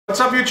What's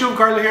up YouTube,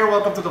 Carlo here,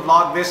 welcome to the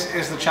vlog. This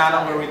is the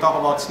channel where we talk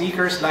about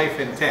sneakers, life,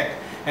 and tech.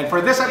 And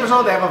for this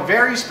episode, I have a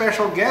very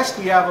special guest.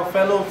 We have a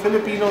fellow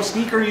Filipino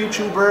sneaker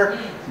YouTuber,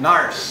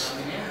 Nars.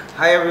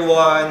 Hi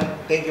everyone,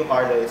 thank you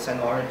Carlo, it's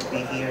an honor to be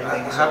here.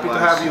 Thank you so Happy much.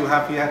 to have you,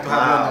 happy to have you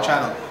on the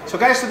channel. So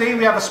guys, today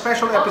we have a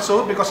special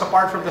episode because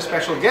apart from the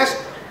special guest,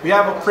 we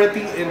have a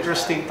pretty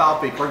interesting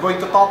topic. We're going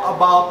to talk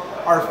about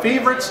our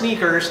favorite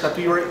sneakers that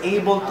we were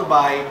able to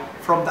buy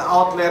from the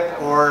outlet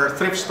or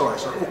thrift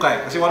stores or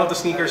Ukay. Kasi one of the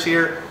sneakers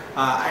here,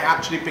 I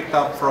actually picked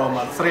up from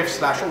a thrift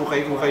 /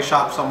 Ukay-Ukay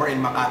shop somewhere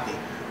in Makati.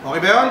 Okay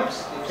ba yun?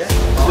 Yeah.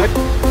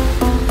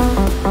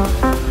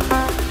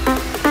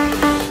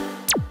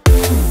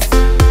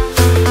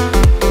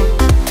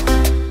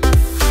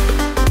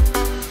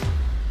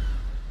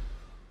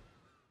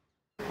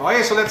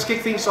 Okay, so let's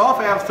kick things off.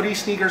 I have 3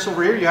 sneakers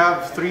over here. You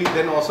have 3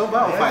 then also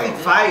ba? O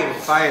 5? 5.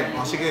 5.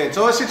 Oh, sige.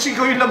 So since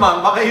ikaw yung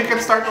lamang, baka you can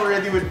start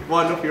already with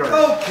one of yours.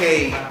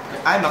 Okay,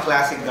 I'm a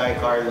classic guy,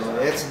 Carlo.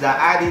 It's the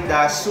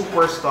Adidas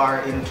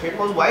Superstar in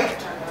triple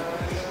white.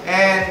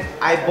 And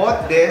I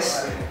bought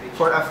this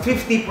for a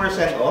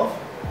 50% off.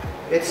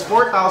 It's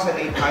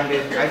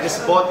 4,800. I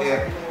just bought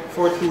it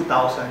for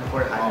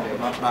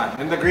 2,400. Not bad.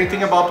 And the great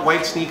thing about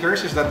white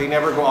sneakers is that they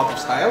never go out of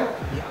style.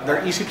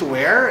 They're easy to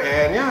wear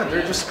and yeah,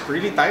 they're just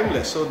really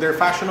timeless. So they're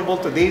fashionable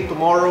today,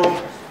 tomorrow,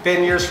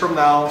 10 years from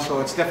now. So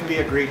it's definitely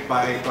a great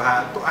buy to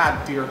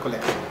add to your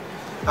collection.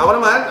 Ako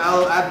naman,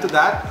 I'll add to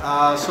that.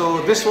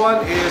 So this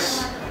one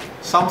is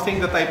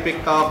something that I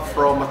picked up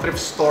from a thrift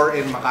store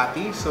in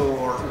Makati. So,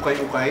 or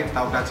Ukay-Ukay,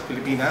 tawag natin sa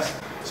Pilipinas.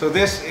 So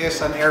this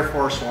is an Air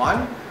Force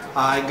 1.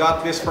 I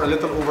got this for a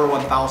little over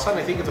 1,000.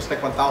 I think it was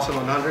like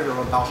 1,100 or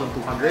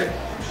 1,200.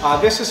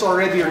 This is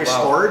already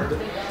restored.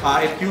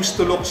 It used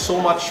to look so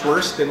much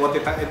worse than what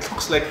it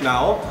looks like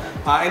now.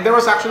 And there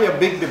was actually a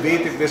big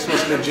debate if this was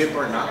legit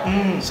or not.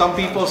 Some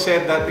people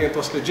said that it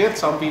was legit.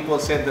 Some people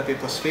said that it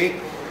was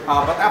fake.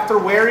 But after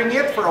wearing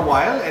it for a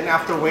while and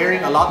after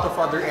wearing a lot of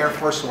other Air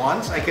Force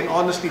 1s, I can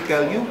honestly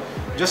tell you,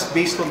 just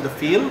based on the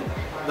feel,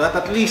 that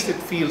at least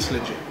it feels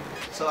legit.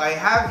 So I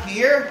have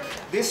here,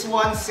 this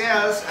one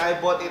sells, I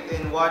bought it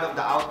in one of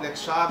the outlet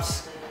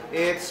shops.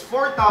 It's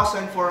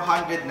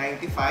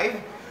 4,495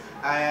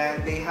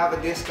 and they have a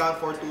discount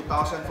for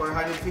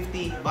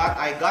 2,450, but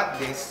I got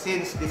this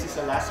since this is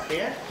the last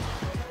pair.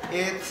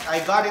 I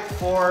got it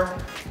for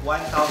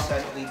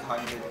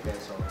 1,800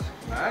 pesos.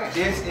 Nice.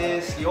 This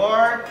is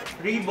your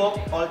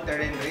Reebok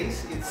All-Terrain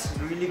Race. It's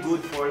really good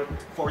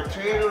for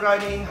trail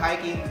running,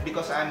 hiking,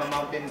 because I'm a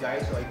mountain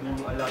guy, so I do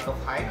a lot of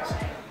hikes.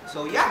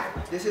 So yeah,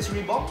 this is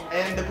Reebok,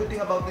 and the good thing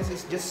about this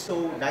is just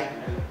so light.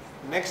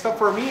 Next up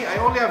for me, I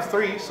only have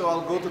 3, so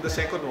I'll go to the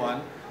second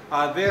one.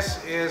 This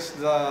is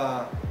the,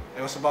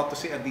 I was about to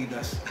say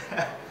Adidas.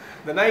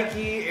 The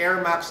Nike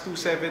Air Max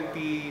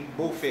 270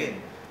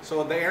 Bowfin.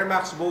 So the Air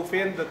Max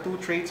Bowfin, the 2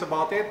 traits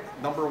about it.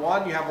 Number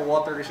 1, you have a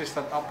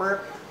water-resistant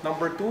upper.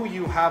 Number 2,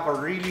 you have a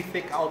really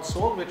thick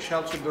outsole, which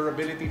helps with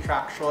durability,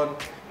 traction,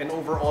 and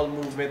overall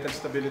movement and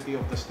stability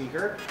of the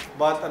sneaker.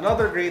 But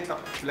another great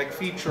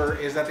feature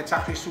is that it's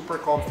actually super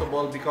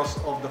comfortable because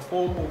of the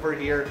foam over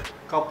here,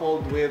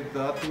 coupled with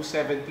the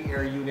 270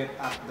 air unit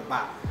at the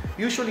back.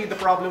 Usually, the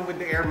problem with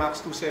the Air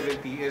Max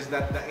 270 is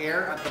that the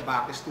air at the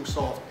back is too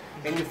soft.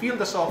 And you feel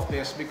the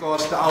softness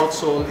because the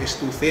outsole is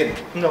too thin.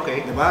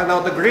 Okay. Diba? Now,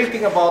 the great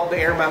thing about the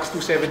Air Max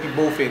 270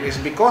 Bowfin is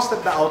because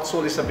that the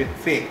outsole is a bit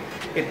thick,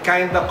 it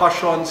kind of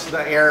cushions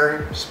the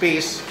air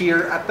space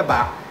here at the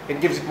back and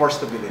gives it more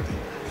stability.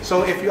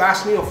 So if you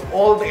ask me of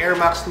all the Air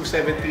Max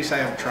 270s I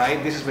have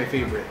tried, this is my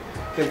favorite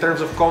in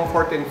terms of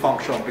comfort and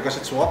function because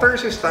it's water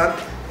resistant,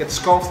 it's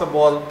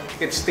comfortable,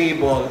 it's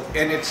stable,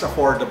 and it's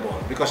affordable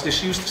because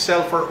this used to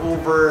sell for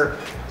over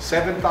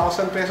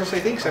 7,000 pesos,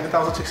 I think,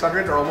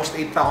 7,600 or almost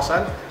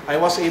 8,000. I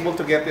was able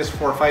to get this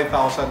for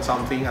 5,000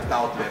 something at the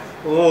outlet.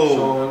 Oh.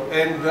 So,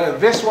 and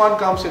this one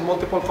comes in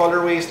multiple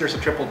colorways. There's a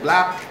triple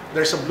black,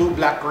 there's a blue,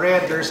 black,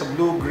 red, there's a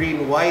blue,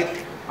 green,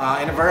 white,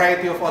 and a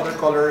variety of other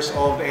colors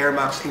of the Air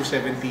Max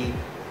 270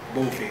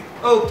 Bowfin.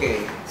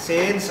 Okay,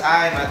 since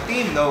I'm a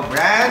team no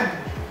brand,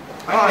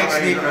 my next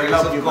sneaker is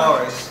of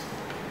course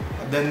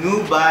the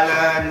New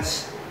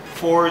Balance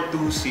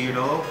 420.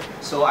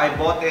 So I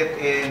bought it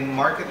in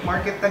Market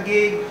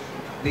Taguig.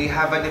 They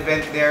have an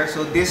event there.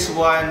 So this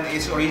one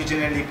is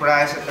originally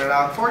priced at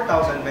around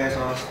 4,000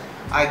 pesos.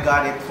 I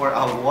got it for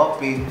a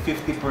whopping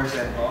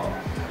 50% off.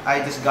 I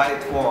just got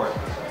it for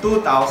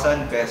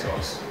 2,000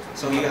 pesos.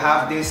 So you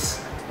have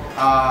this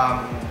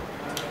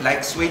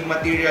like suede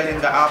material in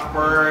the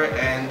upper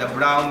and the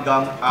brown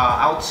gum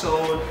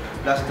outsole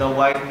plus the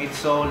white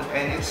midsole,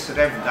 and it's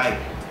rev light.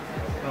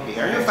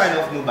 Okay, are you a fan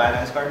of New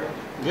Balance, Carlo?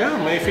 Yeah,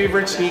 my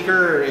favorite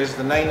sneaker is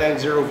the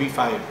 990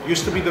 V5.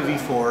 Used to be the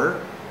V4,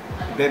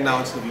 then now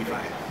it's the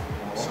V5.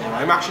 So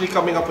I'm actually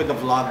coming up with a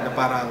vlog na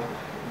parang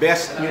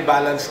best New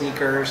Balance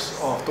sneakers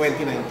of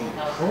 2019.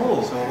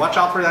 Oh. So watch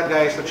out for that,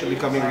 guys. That should be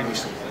coming really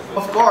soon.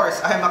 Of course,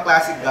 I'm a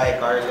classic guy,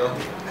 Carlo.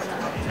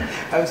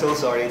 I'm so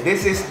sorry.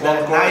 This is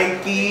the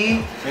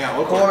Nike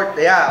all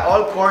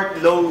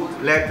court low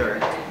leather.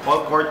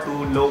 all-core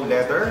 2 low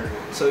leather.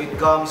 So it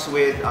comes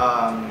with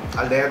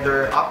a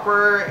leather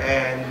upper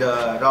and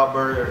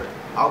rubber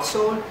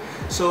outsole.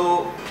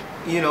 So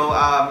you know,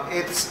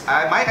 it's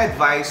my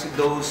advice to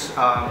those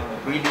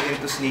really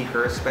into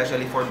sneakers,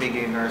 especially for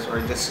beginners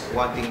or just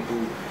wanting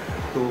to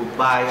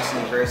buy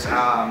sneakers.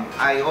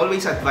 I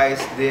always advise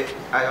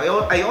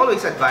I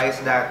always advise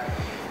that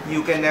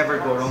you can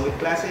never go wrong with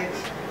classics,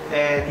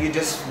 and you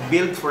just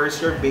build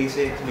first your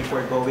basics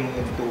before going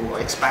into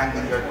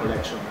expanding your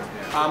collection.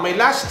 My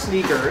last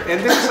sneaker,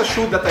 and this is a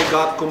shoe that I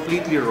got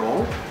completely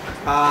wrong.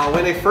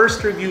 When I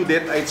first reviewed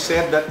it, I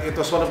said that it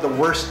was one of the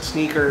worst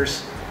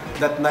sneakers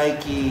that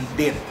Nike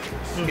did.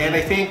 And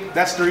I think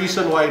that's the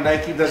reason why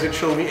Nike doesn't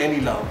show me any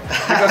love.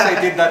 Because I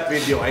did that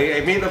video. I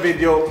made a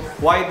video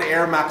why the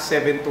Air Max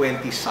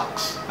 720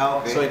 sucks.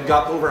 Okay. So it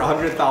got over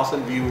 100,000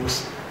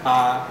 views.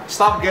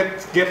 Stop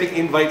getting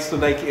invites to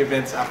Nike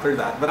events after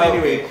that. But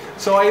anyway,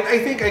 so I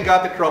think I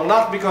got it wrong.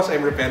 Not because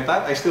I'm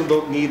repentant. I still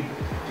don't need,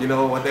 you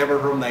know, whatever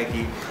from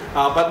Nike.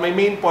 But my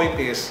main point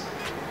is,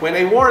 when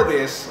I wore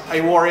this,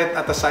 I wore it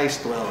at a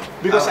size 12.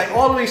 Because I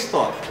always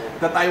thought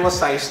that I was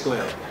size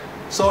 12.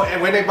 So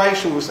when I buy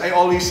shoes, I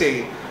always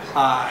say,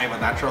 I'm a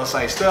natural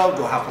size 12,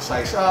 go half a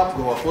size up,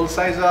 go a full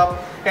size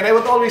up. And I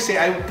would always say,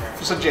 I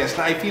suggest,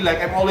 I feel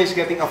like I'm always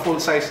getting a full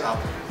size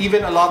up.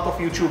 Even a lot of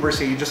YouTubers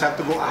say you just have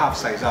to go a half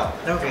size up.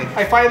 Okay.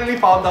 I finally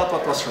found out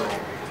what was wrong.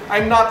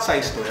 I'm not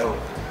size 12.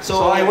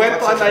 So I went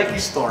to a Nike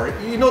store.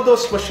 You know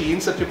those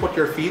machines that you put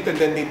your feet and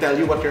then they tell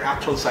you what your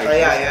actual size is?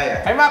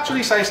 Yeah. I'm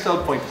actually size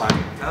 12.5.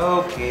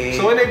 Okay.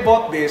 So when I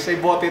bought this, I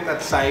bought it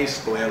at size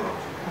 12.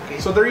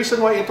 So the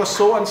reason why it was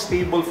so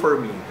unstable for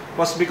me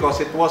was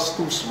because it was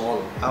too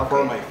small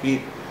for my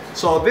feet.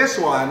 So this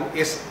one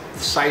is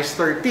size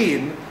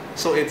 13,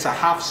 so it's a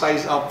half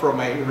size up from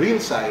my real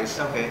size,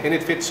 and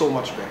it fits so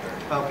much better.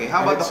 Okay,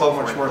 how about the so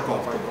much more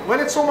comfortable?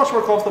 Well, it's so much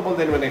more comfortable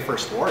than when I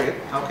first wore it.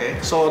 Okay.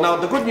 So now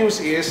the good news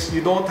is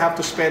you don't have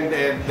to spend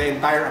the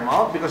entire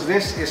amount because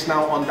this is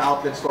now on the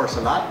outlet stores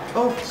a lot.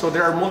 Oh. So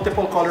there are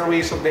multiple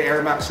colorways of the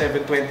Air Max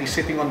 720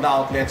 sitting on the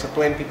outlets at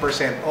 20%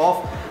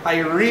 off.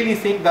 I really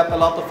think that a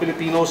lot of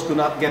Filipinos do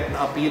not get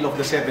the appeal of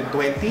the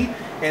 720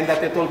 and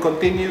that it will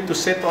continue to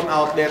sit on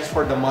outlets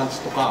for the months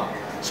to come.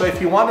 So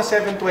if you want a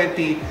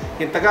 720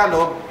 in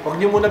Tagalog,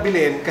 huwag nyo muna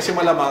bilhin kasi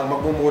malamang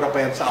magmumura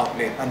pa yan sa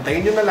outlet.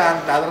 Antayin nyo na lang,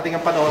 darating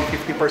ang panahon,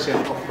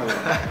 50% off na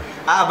lang.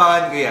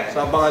 Aabangan ko yan.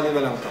 So abangan nyo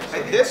na lang to.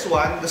 And this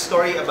one, the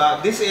story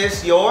about, this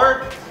is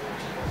your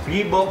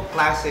Reebok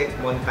Classic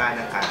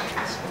Montana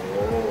Cans.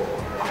 Oh,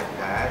 look at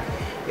that.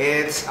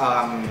 It's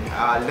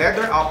a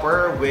leather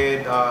upper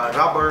with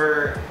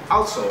rubber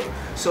outsole.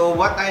 So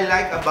what I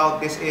like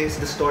about this is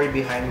the story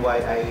behind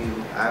why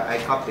I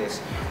caught this.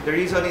 The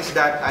reason is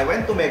that I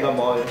went to Mega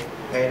Mall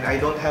and I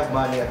don't have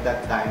money at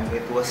that time.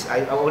 It was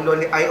I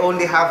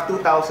only have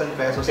 2,000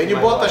 pesos. And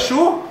you bought a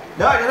shoe?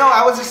 No,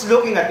 I was just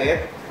looking at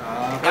it.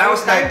 I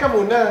was like, ka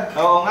muna.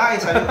 Oo nga,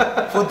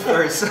 food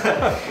first.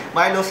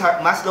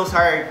 Maslow's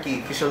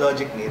hierarchy,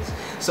 physiologic needs.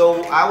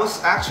 So I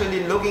was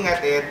actually looking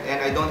at it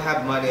and I don't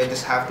have money. I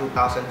just have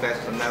 2,000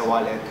 pesos in my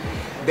wallet.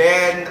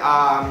 Then,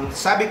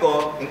 sabi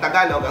ko, in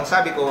Tagalog, ang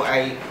sabi ko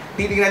ay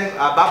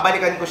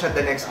babalikan ko siya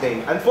the next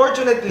day.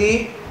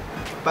 Unfortunately,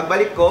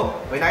 pagbalik ko,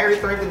 when I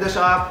returned to the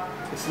shop,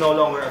 it's no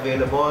longer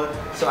available.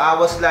 So I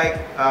was like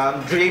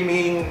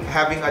dreaming,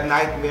 having a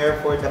nightmare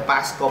for the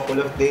past couple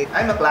of days.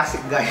 I'm a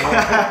classic guy.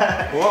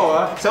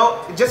 Wow.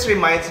 So it just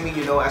reminds me,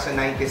 you know, as a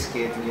 90s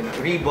kid, you know,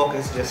 Reebok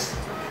is just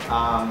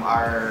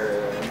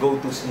our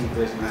go-to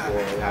sneakers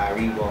before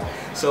Reebok.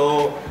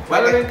 So,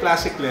 lalo na yung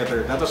classic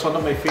leather. That was one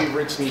of my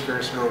favorite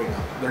sneakers growing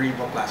up, the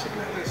Reebok classic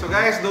leather. So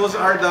guys, those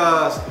are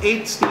the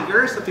 8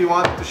 sneakers that we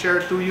wanted to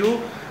share to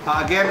you.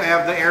 Again, I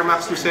have the Air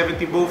Max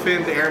 270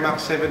 Bowfin, the Air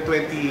Max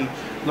 720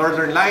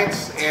 Northern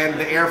Lights, and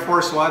the Air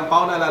Force 1.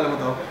 Pao, naalala mo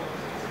to?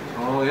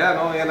 Oh, yan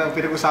ang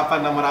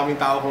pinag-usapan ng maraming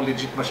tao kung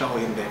legit ba siya o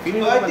hindi.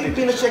 I think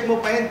pinacheck mo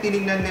pa yan,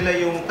 tinignan nila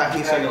yung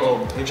tahi sa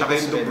loob. Tsaka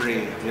yung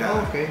debris. Yeah.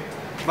 Oh, okay.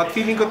 But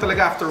feeling ko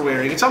talaga after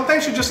wearing it,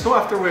 sometimes you just know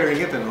after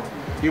wearing it, you know?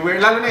 You wear,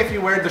 lalo na if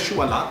you wear the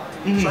shoe a lot.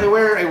 So I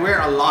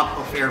wear a lot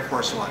of Air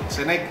Force 1s,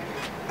 and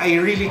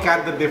I really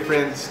can't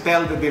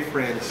tell the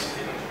difference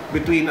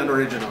between an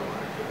original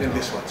one and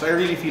this one. So I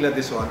really feel that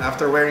this one,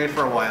 after wearing it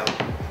for a while,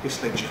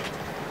 is legit.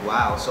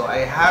 Wow, so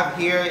I have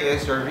here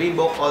is your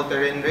Reebok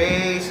All-Terrain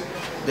Race,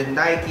 the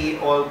Nike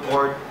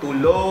All-Core 2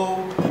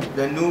 Low,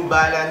 the New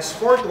Balance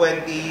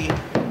 420,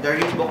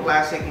 the Reebok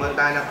Classic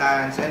Montana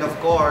Cans, and of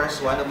course,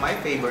 one of my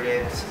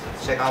favorites,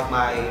 check out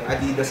my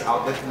Adidas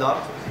outlet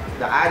vlog,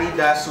 the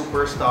Adidas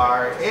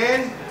Superstar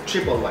and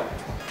Triple One.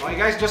 Okay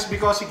guys, just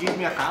because he gave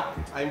me a cap,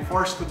 I'm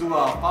forced to do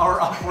a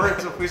Power Up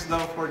Words of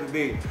Wisdom for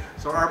today.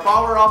 So our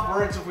Power Up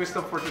Words of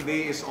Wisdom for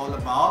today is all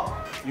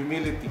about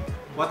humility.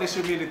 What is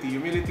humility?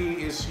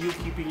 Humility is you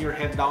keeping your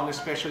head down,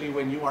 especially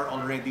when you are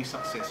already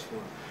successful.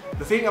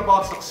 The thing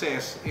about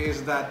success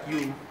is that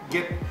you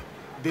get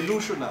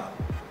delusional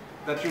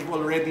that you've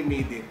already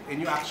made it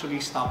and you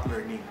actually stop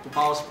learning. To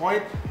Pao's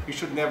point, you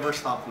should never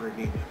stop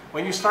learning.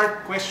 When you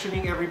start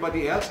questioning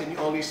everybody else and you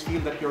always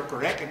feel that you're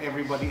correct and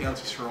everybody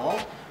else is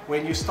wrong,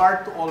 when you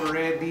start to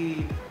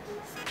already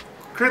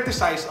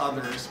criticize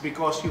others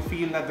because you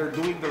feel that they're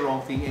doing the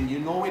wrong thing and you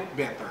know it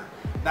better,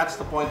 that's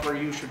the point where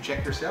you should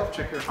check yourself,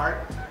 check your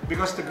heart.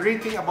 Because the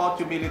great thing about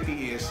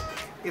humility is,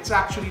 it's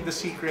actually the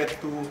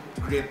secret to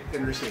grit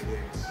and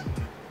resilience.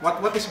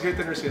 What is grit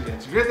and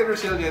resilience? Grit and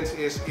resilience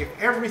is if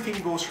everything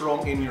goes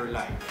wrong in your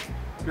life,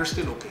 you're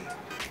still okay.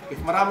 If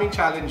maraming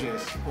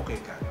challenges,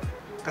 okay ka.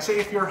 Kasi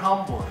if you're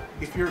humble,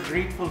 if you're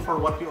grateful for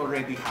what you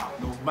already have,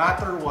 no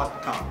matter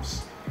what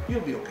comes,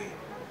 you'll be okay.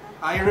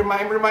 I'm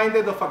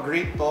reminded of a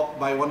great talk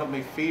by one of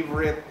my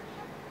favorite,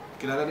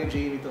 kilala ni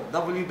Jay nito,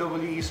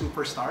 WWE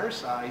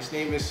superstars. His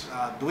name is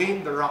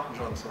Dwayne The Rock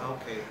Johnson.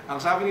 Okay. Ang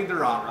sabi ni The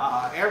Rock,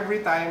 every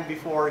time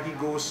before he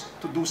goes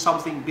to do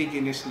something big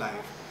in his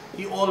life,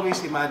 he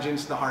always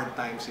imagines the hard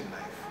times in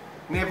life,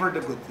 never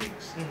the good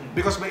things.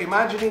 Because by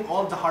imagining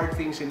all the hard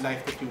things in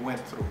life that you went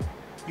through,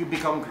 you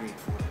become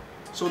grateful.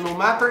 So no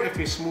matter if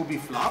his movie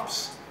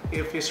flops,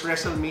 if his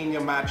WrestleMania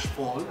match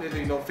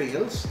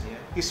fails,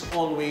 he's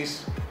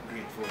always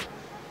grateful.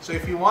 So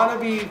if you want to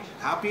be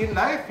happy in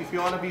life, if you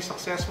want to be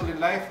successful in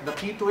life, the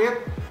key to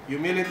it,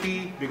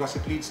 humility, because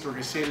it leads to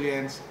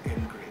resilience and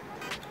grit.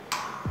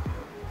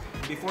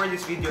 Before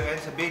this video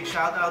ends, a big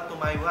shout out to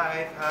my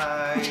wife.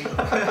 Hi!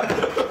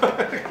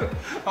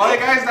 Okay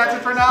guys, that's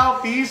it for now.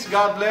 Peace,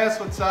 God bless,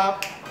 what's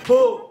up?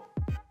 Boom!